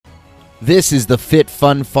This is the Fit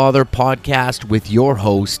Fun Father podcast with your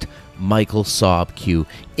host, Michael Sobq.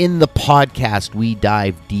 In the podcast, we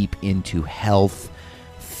dive deep into health,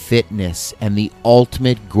 fitness, and the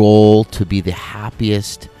ultimate goal to be the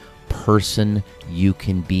happiest person you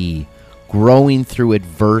can be. Growing through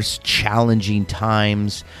adverse, challenging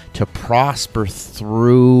times to prosper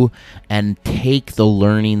through and take the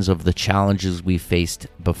learnings of the challenges we faced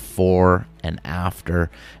before and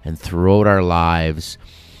after and throughout our lives.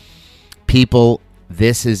 People,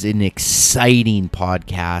 this is an exciting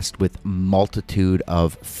podcast with a multitude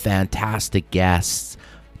of fantastic guests,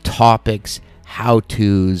 topics,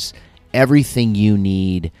 how-tos, everything you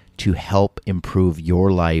need to help improve your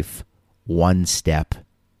life one step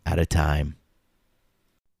at a time.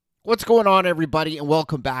 What's going on, everybody, and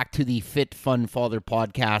welcome back to the Fit Fun Father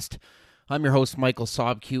podcast. I'm your host, Michael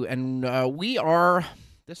Sobq, and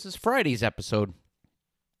this is Friday's episode.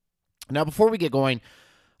 Now, before we get going,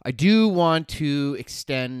 I do want to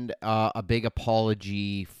extend a big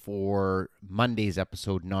apology for Monday's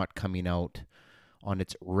episode not coming out on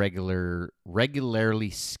its regularly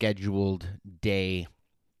scheduled day.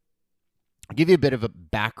 I'll give you a bit of a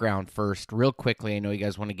background first, real quickly. I know you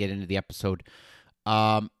guys want to get into the episode.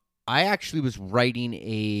 I actually was writing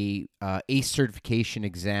a ACE certification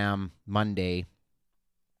exam Monday,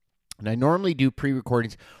 and I normally do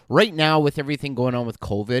pre-recordings. Right now, with everything going on with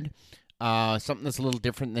COVID, something that's a little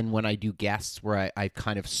different than when I do guests, where I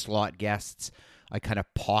kind of slot guests. I kind of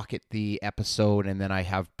pocket the episode, and then I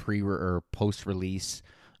have pre or post-release,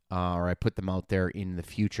 or I put them out there in the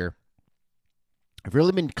future. I've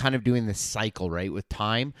really been kind of doing this cycle, right, with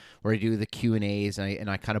time, where I do the Q&As,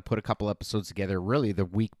 and I kind of put a couple episodes together really the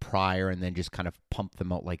week prior and then just kind of pump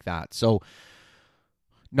them out like that. So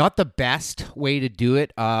not the best way to do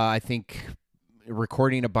it. I think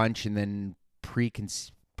recording a bunch and then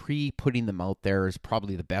pre-putting them out there is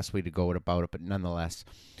probably the best way to go about it, but nonetheless,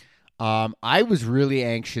 I was really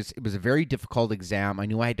anxious. It was a very difficult exam. I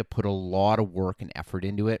knew I had to put a lot of work and effort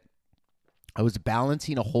into it. I was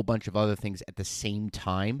balancing a whole bunch of other things at the same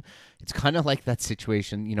time. It's kind of like that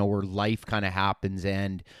situation, where life kind of happens,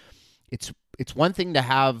 and it's one thing to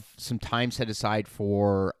have some time set aside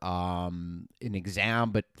for an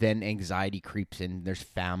exam, but then anxiety creeps in. There's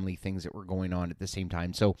family things that were going on at the same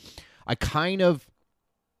time. So I kind of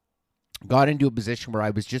got into a position where I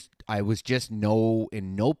was just in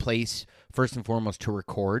no place, first and foremost, to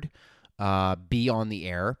record, be on the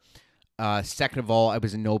air. Second of all, I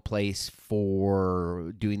was in no place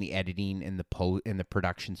for doing the editing and the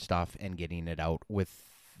production stuff and getting it out with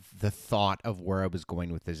the thought of where I was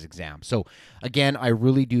going with this exam. So again, I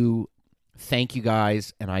really do thank you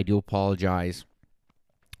guys, and I do apologize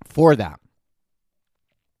for that.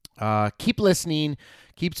 Keep listening,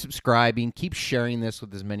 keep subscribing, keep sharing this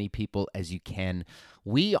with as many people as you can.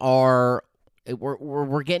 We're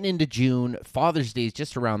getting into June. Father's Day is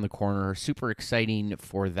just around the corner. Super exciting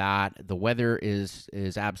for that. The weather is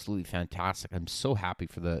absolutely fantastic. I'm so happy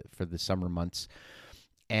for the summer months.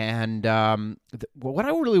 And what I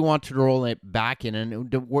really want to roll it back in, and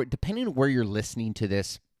depending on where you're listening to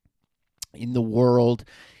this in the world,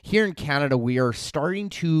 here in Canada, we are starting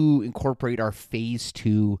to incorporate our phase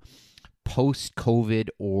 2 post-COVID,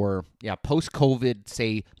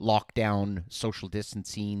 say lockdown, social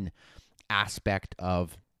distancing aspect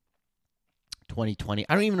of 2020.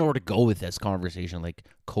 I don't even know where to go with this conversation, like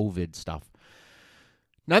COVID stuff.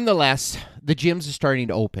 Nonetheless, the gyms are starting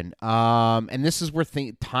to open, and this is where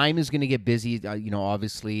time is going to get busy.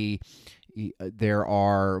 Obviously, there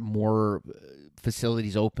are more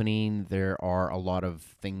facilities opening. There are a lot of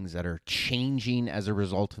things that are changing as a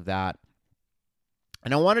result of that.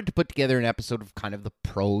 And I wanted to put together an episode of kind of the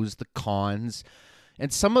pros, the cons,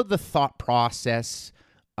 and some of the thought process.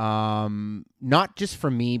 Not just for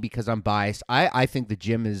me because I'm biased. I think the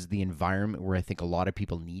gym is the environment where I think a lot of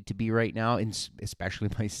people need to be right now, and especially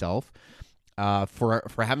myself, for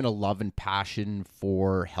having a love and passion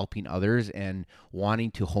for helping others and wanting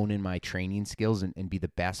to hone in my training skills and be the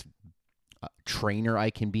best trainer I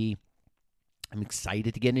can be. I'm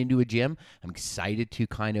excited to get into a gym. I'm excited to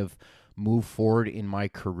kind of move forward in my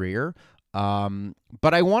career.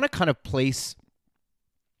 But I want to kind of place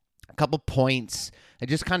a couple points and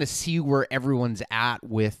just kind of see where everyone's at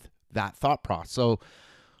with that thought process. So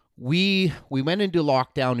we went into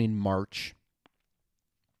lockdown in March.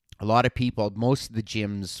 A lot of people, most of the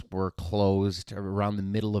gyms were closed around the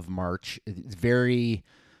middle of March. It's very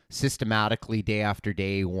systematically, day after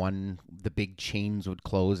day, the big chains would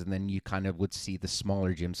close, and then you kind of would see the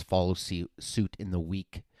smaller gyms follow suit in the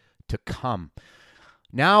week to come.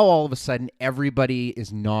 Now, all of a sudden, everybody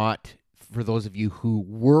is not, for those of you who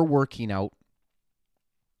were working out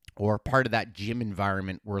or part of that gym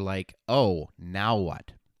environment, we're like, oh, now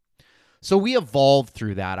what? So we evolved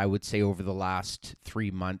through that, I would say, over the last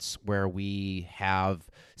 3 months, where we have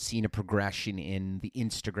seen a progression in the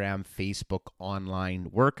Instagram, Facebook,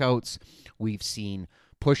 online workouts. We've seen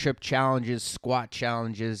push-up challenges, squat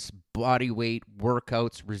challenges, body weight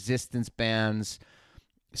workouts, resistance bands,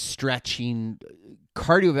 stretching,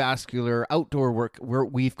 cardiovascular, outdoor work, where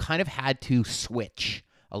we've kind of had to switch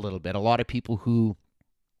a little bit. A lot of people who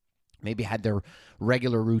maybe had their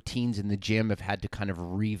regular routines in the gym have had to kind of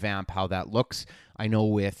revamp how that looks. I know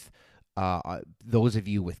with those of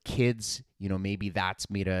you with kids, maybe that's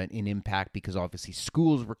made an impact because obviously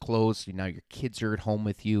schools were closed. So now your kids are at home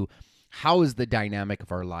with you. How has the dynamic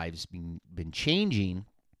of our lives been changing?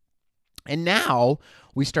 And now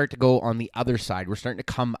we start to go on the other side. We're starting to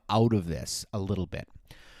come out of this a little bit.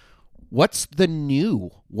 What's the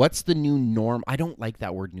new norm? I don't like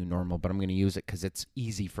that word new normal, but I'm going to use it because it's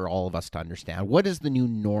easy for all of us to understand. What is the new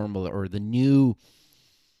normal, or the new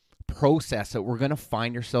process that we're going to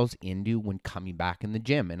find ourselves into when coming back in the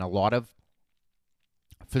gym? And a lot of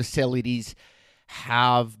facilities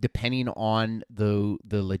have, depending on the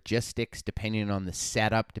logistics, depending on the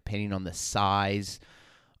setup, depending on the size,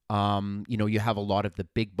 you have a lot of the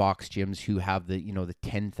big box gyms who have the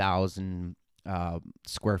 10,000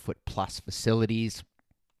 square foot plus facilities,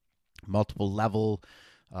 multiple level,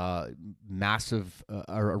 massive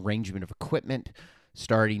arrangement of equipment,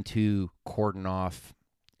 starting to cordon off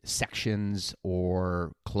sections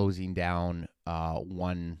or closing down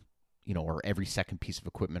one, or every second piece of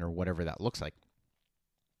equipment, or whatever that looks like.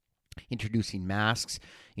 Introducing masks,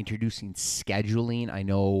 introducing scheduling. I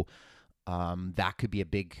know that could be a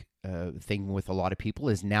big thing with a lot of people,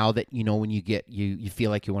 is now that, when you get, you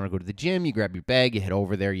feel like you want to go to the gym, you grab your bag, you head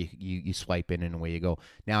over there, you swipe in, and away you go.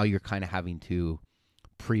 Now you're kind of having to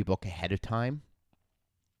pre-book ahead of time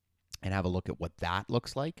and have a look at what that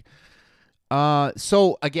looks like.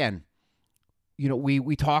 So again,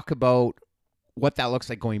 we talk about what that looks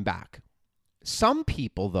like going back. Some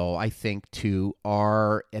people, though, I think too,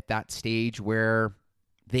 are at that stage where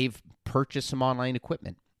they've purchased some online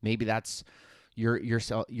equipment. Maybe that's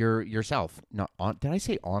yourself. Did I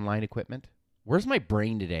say online equipment? Where's my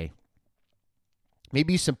brain today?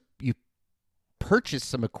 Maybe you purchased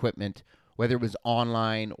some equipment, whether it was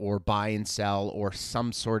online or buy and sell or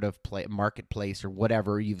some sort of marketplace or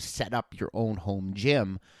whatever. You've set up your own home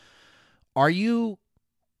gym. Are you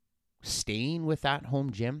staying with that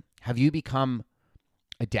home gym? Have you become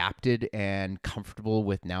adapted and comfortable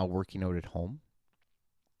with now working out at home?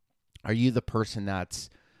 Are you the person that's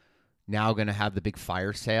now going to have the big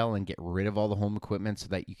fire sale and get rid of all the home equipment so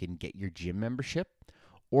that you can get your gym membership?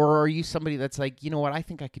 Or are you somebody that's like, you know what, I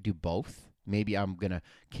think I could do both. Maybe I'm going to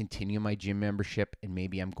continue my gym membership, and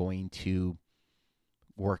maybe I'm going to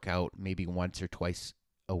work out maybe once or twice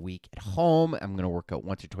a week at home. I'm going to work out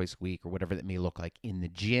once or twice a week, or whatever that may look like in the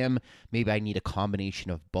gym. Maybe I need a combination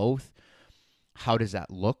of both. How does that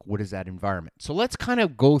look? What is that environment? So let's kind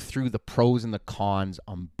of go through the pros and the cons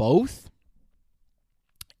on both,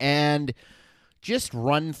 and just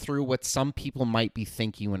run through what some people might be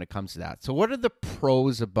thinking when it comes to that. So what are the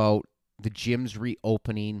pros about the gyms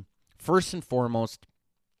reopening? First and foremost,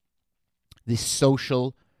 the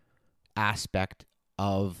social aspect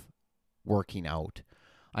of working out.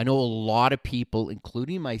 I know a lot of people,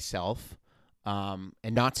 including myself, and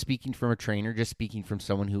not speaking from a trainer, just speaking from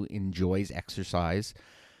someone who enjoys exercise,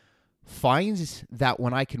 finds that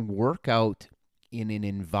when I can work out in an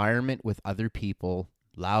environment with other people,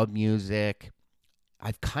 loud music,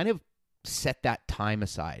 I've kind of set that time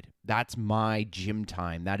aside. That's my gym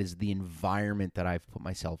time. That is the environment that I've put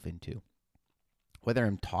myself into. Whether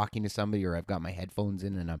I'm talking to somebody or I've got my headphones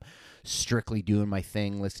in and I'm strictly doing my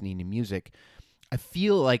thing, listening to music, I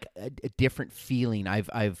feel like a different feeling.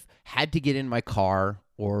 I've had to get in my car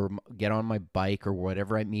or get on my bike or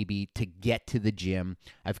whatever it may be to get to the gym.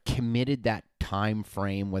 I've committed that time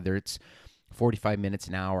frame, whether it's 45 minutes,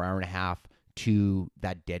 an hour, hour and a half, to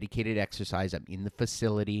that dedicated exercise. I'm in the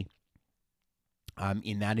facility. I'm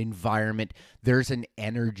in that environment. There's an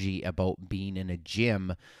energy about being in a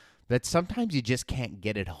gym that sometimes you just can't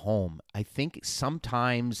get at home. I think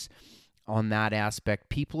sometimes on that aspect,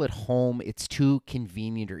 people at home, it's too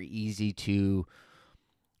convenient or easy to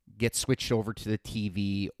get switched over to the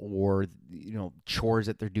TV, or chores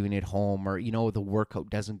that they're doing at home, or the workout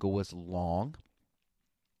doesn't go as long.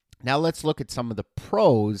 Now let's look at some of the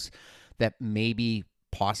pros that maybe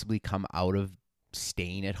possibly come out of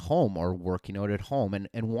staying at home or working out at home.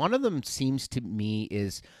 And one of them seems to me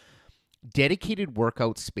is dedicated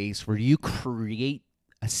workout space where you create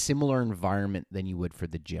a similar environment than you would for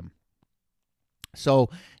the gym. So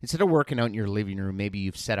instead of working out in your living room, maybe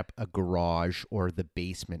you've set up a garage or the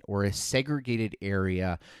basement or a segregated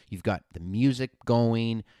area. You've got the music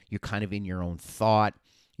going. You're kind of in your own thought.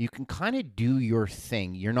 You can kind of do your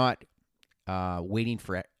thing. You're not waiting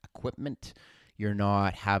for equipment. You're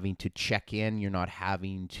not having to check in. You're not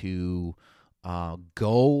having to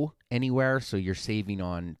go anywhere. So you're saving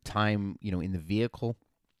on time, in the vehicle.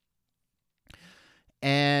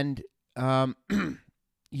 And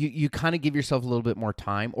you kind of give yourself a little bit more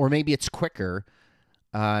time, or maybe it's quicker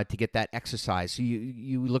to get that exercise. So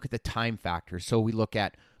you look at the time factor. So we look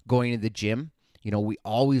at going to the gym. We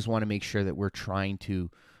always want to make sure that we're trying to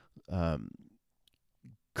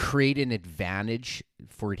create an advantage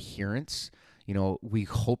for adherence. We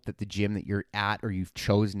hope that the gym that you're at or you've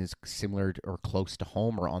chosen is similar to, or close to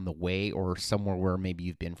home or on the way or somewhere where maybe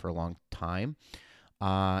you've been for a long time.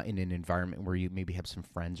 In an environment where you maybe have some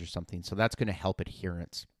friends or something. So that's going to help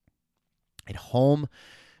adherence. At home,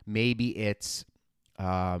 maybe it's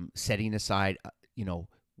setting aside,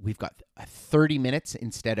 we've got 30 minutes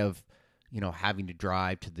instead of, having to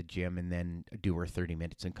drive to the gym and then do our 30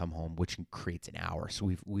 minutes and come home, which creates an hour.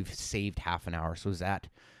 So we've saved half an hour. So is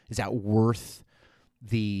that worth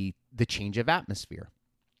the change of atmosphere?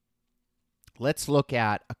 Let's look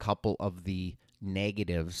at a couple of the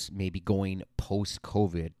negatives, maybe going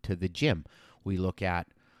post-COVID to the gym. We look at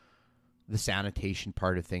the sanitation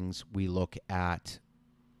part of things. We look at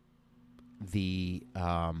the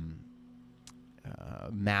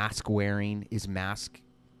mask wearing. Is mask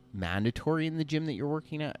mandatory in the gym that you're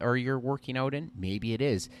working at or you're working out in? Maybe it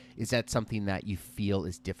is. Is that something that you feel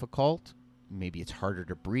is difficult? Maybe it's harder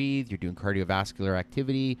to breathe. You're doing cardiovascular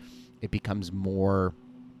activity. It becomes more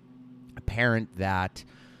apparent that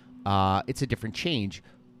it's a different change.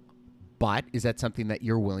 But is that something that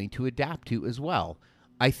you're willing to adapt to as well?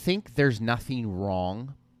 I think there's nothing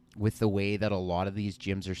wrong with the way that a lot of these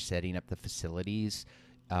gyms are setting up the facilities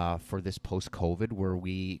for this post-COVID, where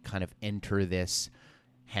we kind of enter this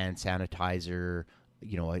hand sanitizer,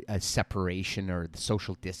 a separation or the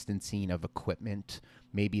social distancing of equipment,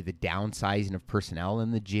 maybe the downsizing of personnel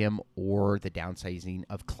in the gym or the downsizing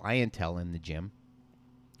of clientele in the gym,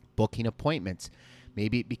 booking appointments.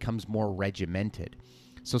 Maybe it becomes more regimented.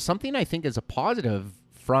 So something I think is a positive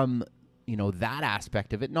from, that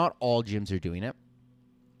aspect of it. Not all gyms are doing it.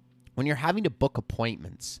 When you're having to book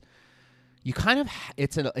appointments, you kind of,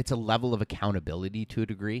 it's a level of accountability to a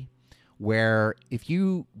degree, where if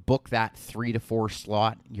you book that 3 to 4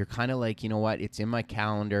 slot, you're kind of like, it's in my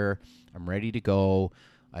calendar. I'm ready to go.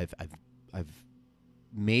 I've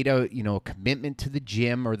made a commitment to the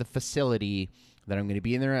gym or the facility that I'm going to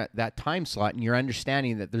be in there at that time slot, and you're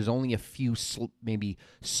understanding that there's only a few maybe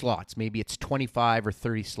slots, maybe it's 25 or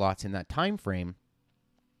 30 slots in that time frame,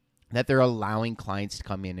 that they're allowing clients to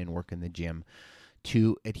come in and work in the gym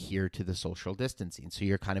to adhere to the social distancing. So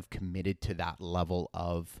you're kind of committed to that level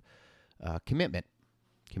of commitment.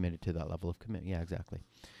 Committed to that level of commitment. Yeah, exactly.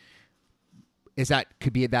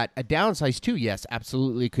 Could be that a downsize too? Yes,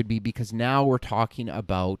 absolutely could be, because now we're talking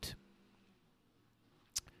about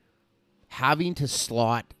having to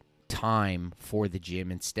slot time for the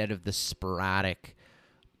gym instead of the sporadic,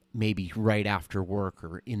 maybe right after work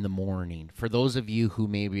or in the morning. For those of you who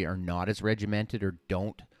maybe are not as regimented or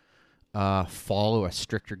don't follow a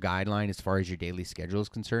stricter guideline as far as your daily schedule is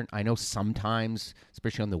concerned, I know sometimes,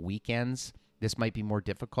 especially on the weekends, this might be more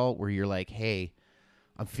difficult, where you're like, hey,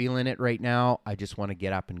 I'm feeling it right now. I just want to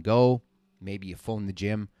get up and go. Maybe you phone the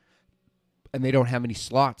gym and they don't have any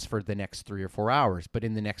slots for the next 3 or 4 hours. But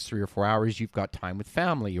in the next 3 or 4 hours, you've got time with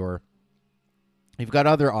family or you've got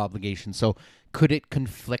other obligations. So could it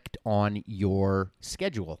conflict on your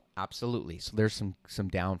schedule? Absolutely. So there's some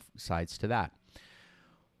downsides to that.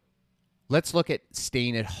 Let's look at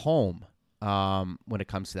staying at home when it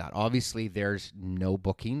comes to that. Obviously, there's no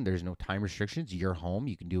booking. There's no time restrictions. You're home.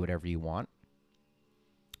 You can do whatever you want.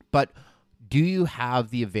 But do you have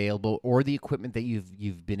the available or the equipment that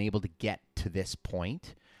you've been able to get to this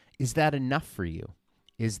point? Is that enough for you?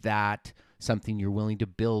 Is that something you're willing to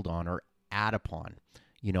build on or add upon?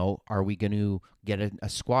 Are we going to get a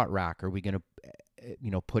squat rack? Are we going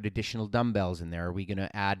to put additional dumbbells in there? Are we going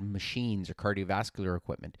to add machines or cardiovascular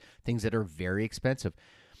equipment? Things that are very expensive.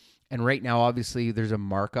 And right now, obviously, there's a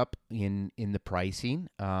markup in the pricing.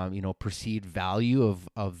 Perceived value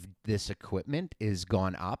of this equipment is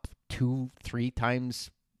gone up 2-3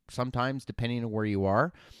 times, sometimes depending on where you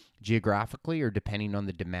are geographically, or depending on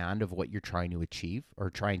the demand of what you're trying to achieve or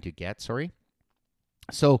trying to get.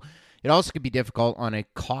 So it also could be difficult on a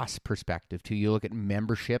cost perspective too. You look at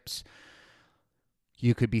memberships.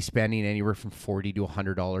 You could be spending anywhere from $40 to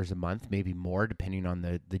 $100 a month, maybe more, depending on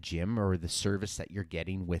the gym or the service that you're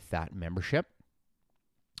getting with that membership.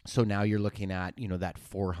 So now you're looking at, that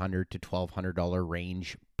 $400 to $1,200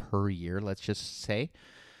 range per year, let's just say,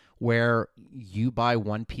 where you buy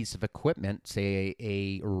one piece of equipment, say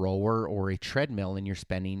a rower or a treadmill, and you're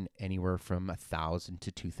spending anywhere from $1,000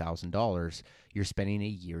 to $2,000. You're spending a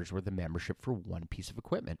year's worth of membership for one piece of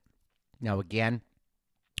equipment. Now, again,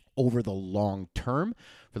 over the long term,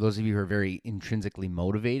 for those of you who are very intrinsically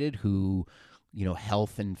motivated, who,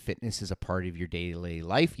 health and fitness is a part of your daily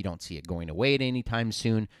life, you don't see it going away at any time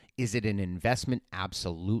soon. Is it an investment?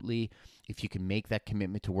 Absolutely. If you can make that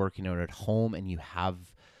commitment to working out at home and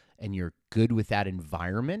you're good with that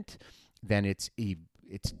environment, then it's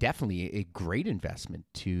definitely a great investment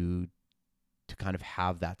to kind of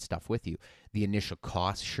have that stuff with you. The initial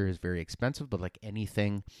cost sure is very expensive, but like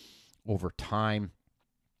anything, over time,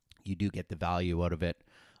 you do get the value out of it.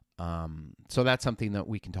 So that's something that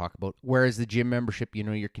we can talk about. Whereas the gym membership,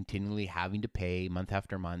 you're continually having to pay month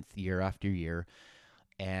after month, year after year.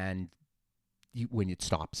 And when it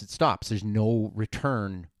stops, it stops. There's no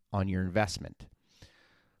return on your investment.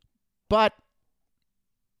 But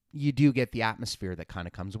you do get the atmosphere that kind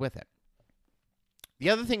of comes with it.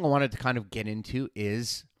 The other thing I wanted to kind of get into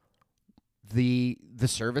is the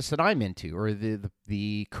service that I'm into, or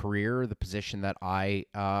the career, or the position that I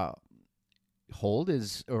hold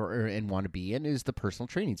and want to be in, is the personal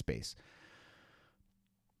training space.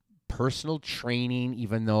 Personal training,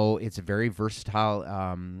 even though it's a very versatile,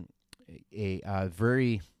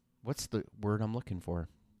 what's the word I'm looking for?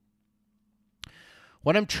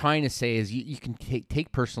 What I'm trying to say is you can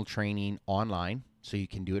take personal training online, so you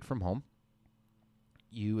can do it from home.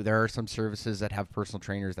 There are some services that have personal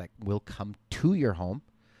trainers that will come to your home,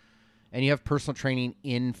 and you have personal training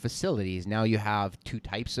in facilities. Now you have two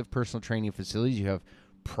types of personal training facilities. You have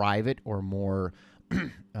private, or more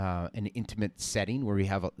an intimate setting, where we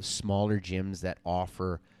have smaller gyms that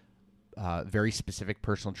offer very specific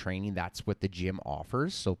personal training. That's what the gym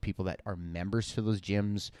offers. So people that are members to those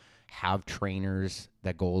gyms have trainers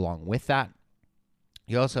that go along with that.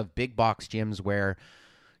 You also have big box gyms where,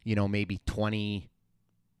 maybe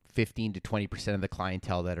 15 to 20% of the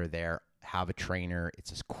clientele that are there have a trainer.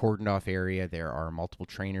 It's a cordoned off area. There are multiple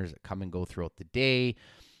trainers that come and go throughout the day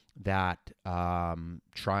that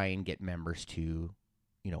try and get members to,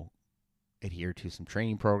 adhere to some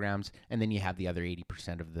training programs. And then you have the other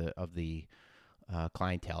 80% of the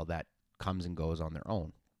clientele that comes and goes on their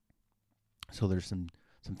own. So there's some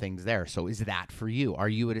things there. So is that for you? Are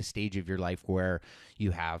you at a stage of your life where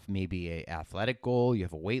you have maybe an athletic goal, you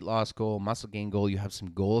have a weight loss goal, muscle gain goal, you have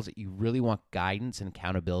some goals that you really want guidance and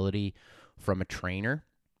accountability from a trainer?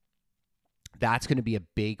 That's going to be a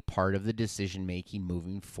big part of the decision making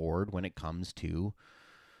moving forward when it comes to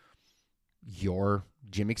your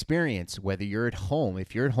gym experience, whether you're at home.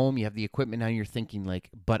 If you're at home, you have the equipment now, you're thinking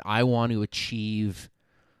like, but I want to achieve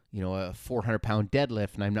a 400-pound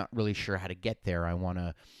deadlift, and I'm not really sure how to get there. I want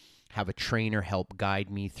to have a trainer help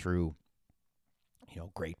guide me through,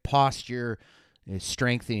 great posture,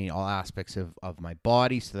 strengthening all aspects of my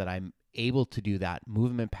body so that I'm able to do that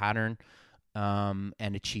movement pattern and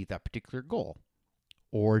achieve that particular goal.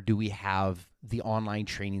 Or do we have the online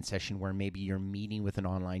training session where maybe you're meeting with an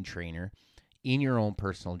online trainer in your own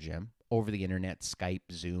personal gym over the internet, Skype,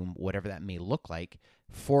 Zoom, whatever that may look like,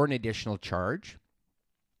 for an additional charge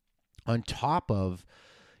on top of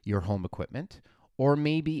your home equipment? Or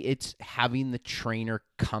maybe it's having the trainer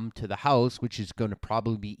come to the house, which is going to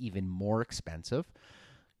probably be even more expensive,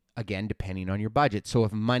 again, depending on your budget. So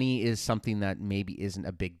if money is something that maybe isn't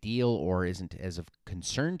a big deal or isn't as of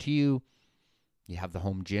concern to you, you have the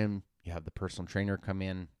home gym, you have the personal trainer come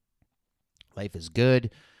in, life is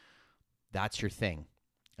good, that's your thing.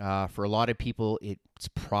 For a lot of people, it's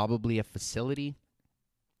probably a facility.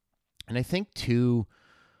 And I think too,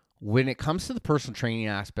 when it comes to the personal training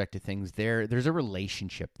aspect of things, there's a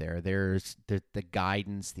relationship there. There's the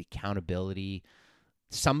guidance, the accountability,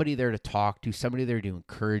 somebody there to talk to, somebody there to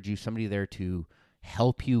encourage you, somebody there to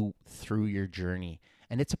help you through your journey.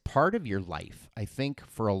 And it's a part of your life. I think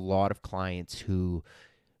for a lot of clients who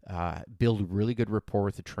build really good rapport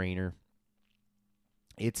with the trainer,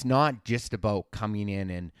 it's not just about coming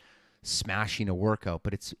in and smashing a workout,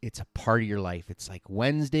 but it's a part of your life. It's like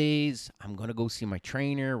Wednesdays, I'm going to go see my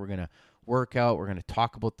trainer. We're going to work out. We're going to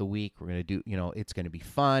talk about the week. We're going to do, it's going to be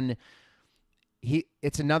fun.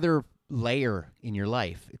 It's another layer in your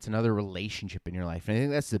life. It's another relationship in your life. And I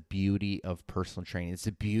think that's the beauty of personal training. It's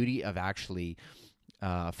the beauty of actually,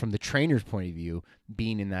 from the trainer's point of view,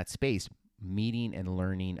 being in that space, meeting and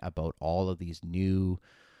learning about all of these new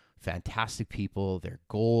fantastic people, their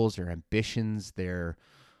goals, their ambitions, their,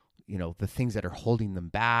 the things that are holding them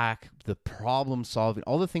back, the problem solving,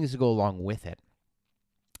 all the things that go along with it.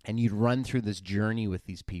 And you'd run through this journey with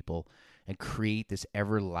these people and create this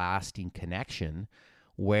everlasting connection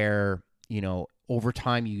where, over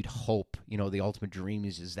time you'd hope, the ultimate dream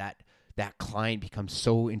is that that client becomes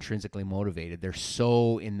so intrinsically motivated. They're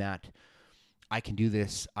so in that, I can do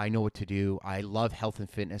this. I know what to do. I love health and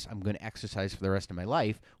fitness. I'm going to exercise for the rest of my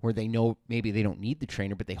life, where they know maybe they don't need the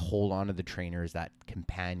trainer, but they hold on to the trainer as that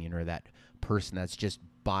companion or that person that's just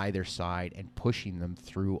by their side and pushing them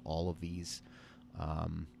through all of these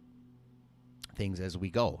things as we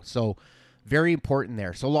go. So very important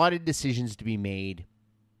there. So a lot of decisions to be made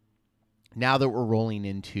now that we're rolling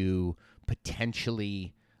into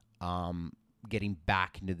potentially getting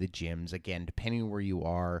back into the gyms. Again, depending on where you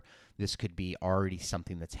are, this could be already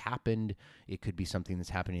something that's happened. It could be something that's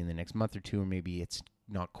happening in the next month or two, or maybe it's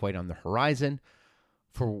not quite on the horizon.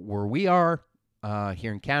 For where we are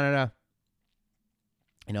here in Canada,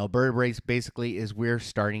 in Alberta, basically, is we're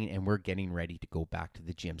starting and we're getting ready to go back to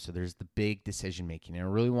the gym. So there's the big decision making. And I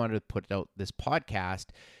really wanted to put out this podcast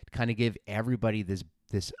to kind of give everybody this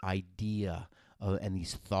idea and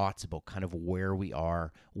these thoughts about kind of where we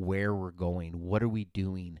are, where we're going, what are we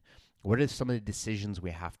doing, what are some of the decisions we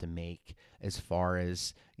have to make as far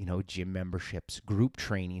as, gym memberships, group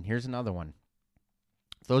training. Here's another one.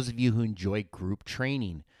 Those of you who enjoy group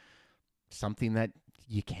training, something that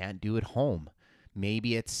you can't do at home.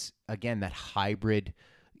 Maybe it's, again, that hybrid,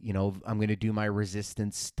 I'm going to do my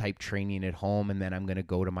resistance type training at home, and then I'm going to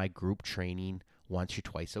go to my group training once or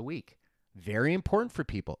twice a week. Very important for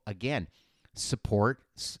people. Again, support.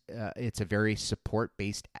 It's a very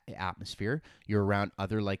support-based atmosphere. You're around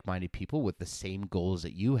other like-minded people with the same goals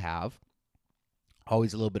that you have.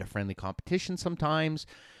 Always a little bit of friendly competition sometimes.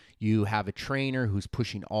 You have a trainer who's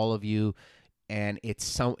pushing all of you, and it's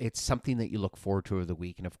something that you look forward to over the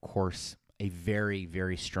week. And, of course, a very,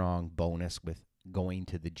 very strong bonus with going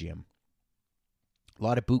to the gym. A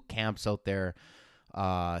lot of boot camps out there,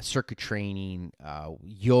 circuit training,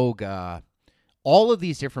 yoga, all of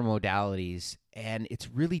these different modalities, and it's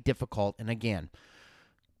really difficult. And again,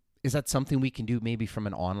 is that something we can do maybe from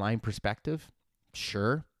an online perspective?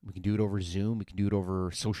 Sure. We can do it over Zoom. We can do it over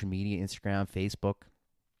social media, Instagram, Facebook.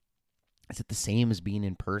 Is it the same as being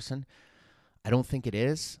in person? I don't think it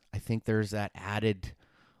is. I think there's that added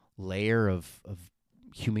layer of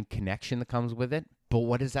human connection that comes with it. But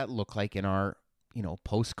what does that look like in our,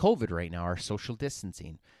 post-COVID right now, our social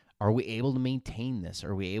distancing? Are we able to maintain this?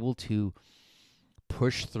 Are we able to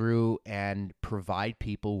push through and provide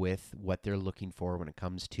people with what they're looking for when it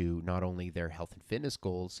comes to not only their health and fitness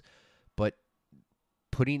goals, but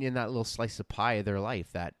putting in that little slice of pie of their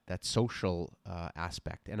life, that social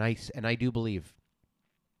aspect? And I do believe,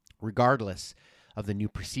 regardless of the new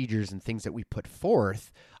procedures and things that we put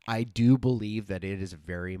forth, I do believe that it's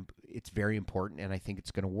very important, and I think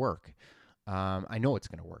it's going to work. I know it's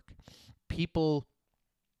going to work. People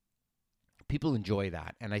enjoy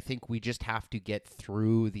that, and I think we just have to get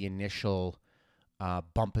through the initial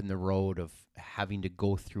bump in the road of having to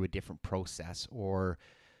go through a different process, or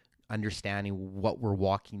understanding what we're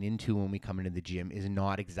walking into when we come into the gym is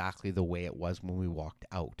not exactly the way it was when we walked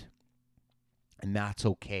out. And that's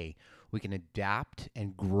okay. We can adapt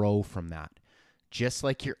and grow from that. Just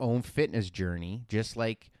like your own fitness journey, just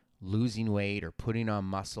like losing weight or putting on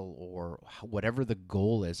muscle or whatever the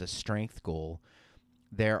goal is, a strength goal,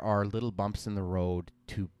 there are little bumps in the road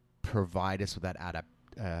to provide us with that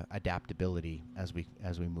adaptability as we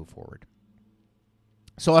move forward.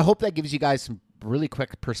 So I hope that gives you guys some really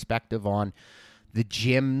quick perspective on the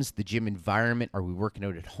gyms, the gym environment. Are we working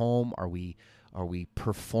out at home? Are we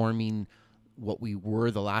performing what we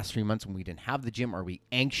were the last 3 months when we didn't have the gym? Are we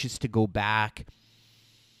anxious to go back?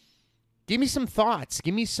 Give me some thoughts.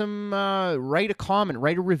 Give me some, write a comment,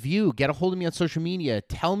 write a review, get a hold of me on social media.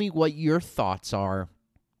 Tell me what your thoughts are.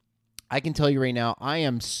 I can tell you right now, I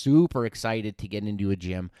am super excited to get into a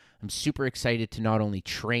gym. I'm super excited to not only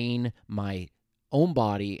train my own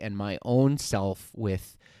body and my own self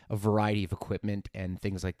with a variety of equipment and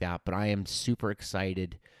things like that, but I am super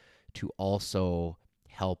excited to also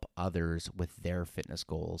help others with their fitness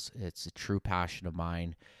goals. It's a true passion of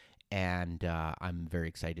mine, and I'm very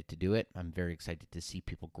excited to do it. I'm very excited to see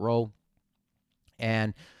people grow.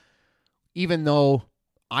 And even though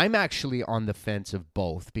I'm actually on the fence of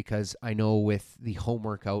both, because I know with the home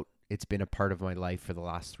workout, it's been a part of my life for the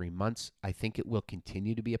last 3 months. I think it will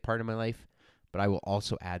continue to be a part of my life, but I will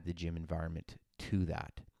also add the gym environment to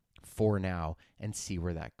that for now and see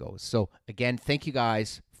where that goes. So again, thank you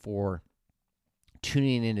guys for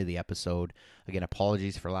tuning into the episode. Again,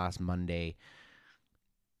 apologies for last Monday.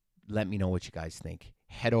 Let me know what you guys think.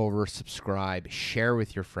 Head over, subscribe, share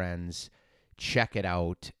with your friends, check it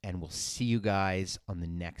out, and we'll see you guys on the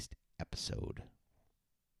next episode.